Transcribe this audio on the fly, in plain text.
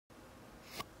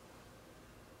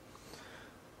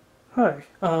Hi,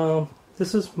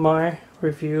 this is my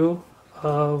review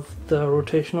of the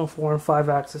rotational 4 and 5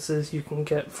 axes you can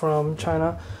get from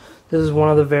China. This is one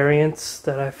of the variants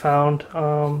that I found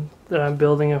that I'm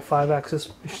building a 5-axis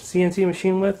CNC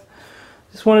machine with.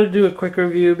 Just wanted to do a quick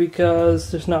review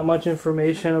because there's not much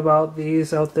information about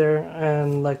these out there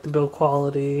and like the build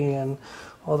quality and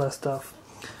all that stuff.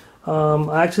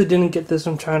 I actually didn't get this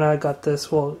from China. I got this,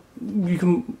 well,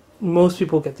 most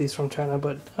people get these from China,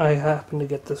 but I happen to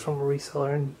get this from a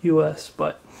reseller in the US.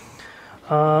 But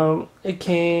it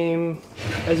came,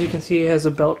 as you can see, it has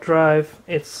a belt drive.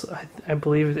 It's, I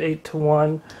believe it's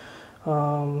 8-to-1,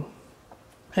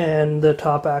 and the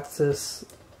top axis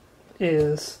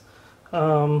is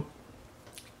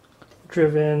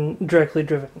directly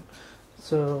driven.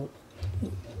 So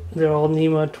they're all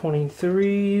NEMA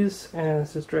 23s, and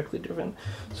it's just directly driven.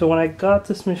 So when I got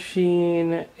this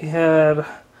machine, it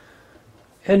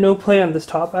had no play on this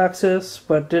top axis,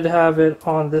 but did have it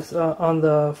on this on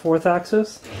the 4th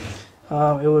axis.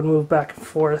 It would move back and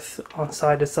forth on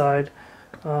side to side,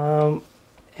 and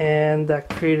that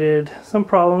created some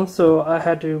problems. So I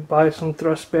had to buy some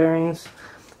thrust bearings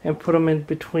and put them in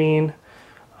between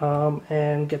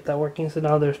and get that working. So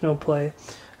now there's no play.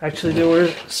 Actually, there were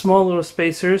small little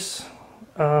spacers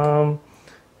in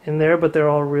there, but they're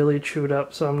all really chewed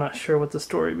up. So I'm not sure what the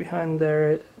story behind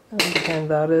that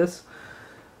is.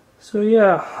 So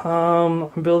yeah, I'm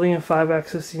building a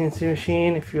 5-axis CNC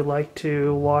machine. If you'd like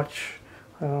to watch,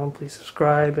 please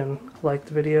subscribe and like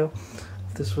the video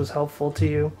if this was helpful to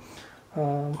you.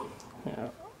 Yeah,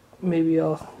 maybe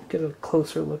I'll get a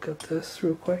closer look at this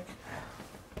real quick.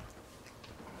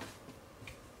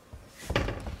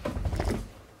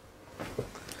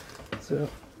 So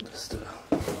just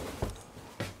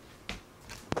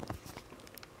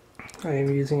I am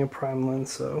using a prime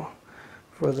lens, so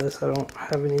for this I don't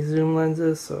have any zoom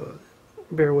lenses, so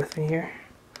bear with me here.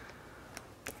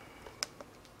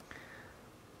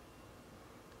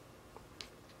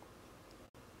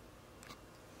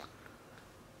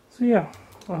 So yeah,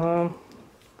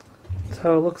 that's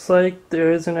how it looks like.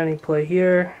 There isn't any play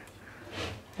here,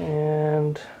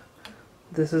 and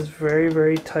this is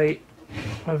very tight,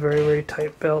 a very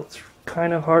tight belt. It's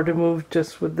kind of hard to move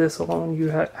just with this alone. You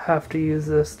have to use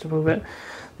this to move it.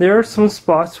 There are some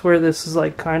spots where this is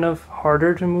like kind of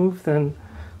harder to move than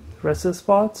the rest of the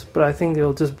spots, but I think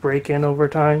it'll just break in over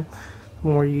time the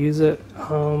more you use it.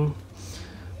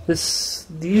 This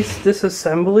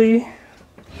assembly,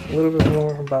 a little bit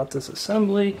more about this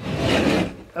assembly.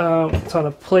 It's on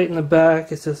a plate in the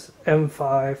back. It's just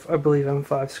M5, I believe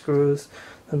M5 screws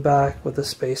in the back with a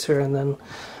spacer, and then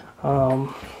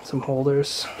some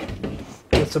holders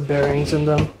with some bearings in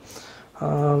them.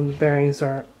 The bearings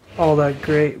aren't all that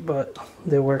great, but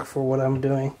they work for what I'm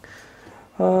doing.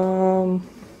 So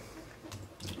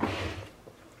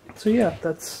yeah,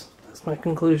 that's my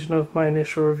conclusion of my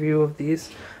initial review of these.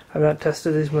 I've not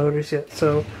tested these motors yet,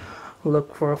 so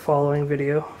look for a follow-up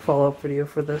video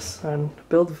for this and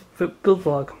build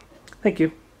vlog. Thank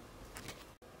you.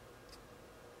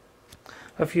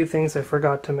 A few things I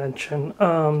forgot to mention.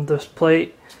 This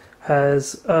plate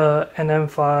has an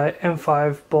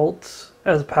M5 bolts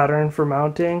as a pattern for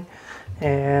mounting,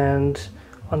 and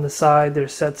on the side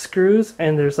there's set screws,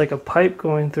 and there's like a pipe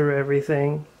going through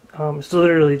everything. It's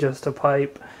literally just a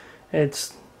pipe.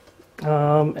 It's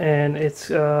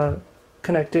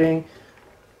connecting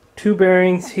 2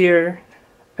 bearings here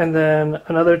and then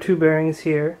another 2 bearings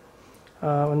here,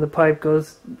 and the pipe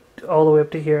goes all the way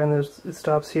up to here, and it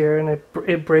stops here, and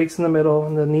it breaks in the middle,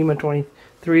 and the NEMA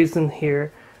 23's in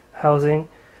here housing,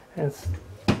 and it's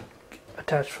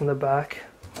attached from the back,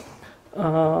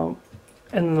 and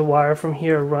then the wire from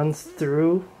here runs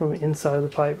through from the inside of the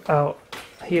pipe out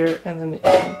here, and then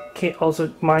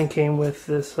mine came with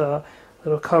this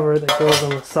little cover that goes on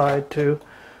the side too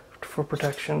for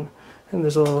protection, and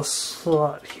there's a little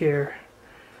slot here.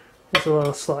 There's a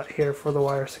little slot here for the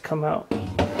wires to come out.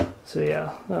 So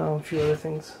yeah, a few other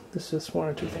things. This is just 1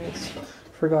 or 2 things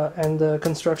forgot, and the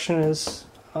construction is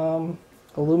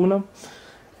aluminum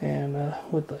and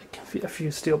with like a few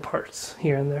steel parts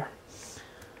here and there,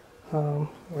 or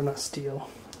not steel,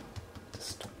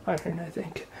 just iron, I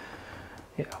think.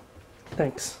 Yeah,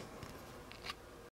 thanks.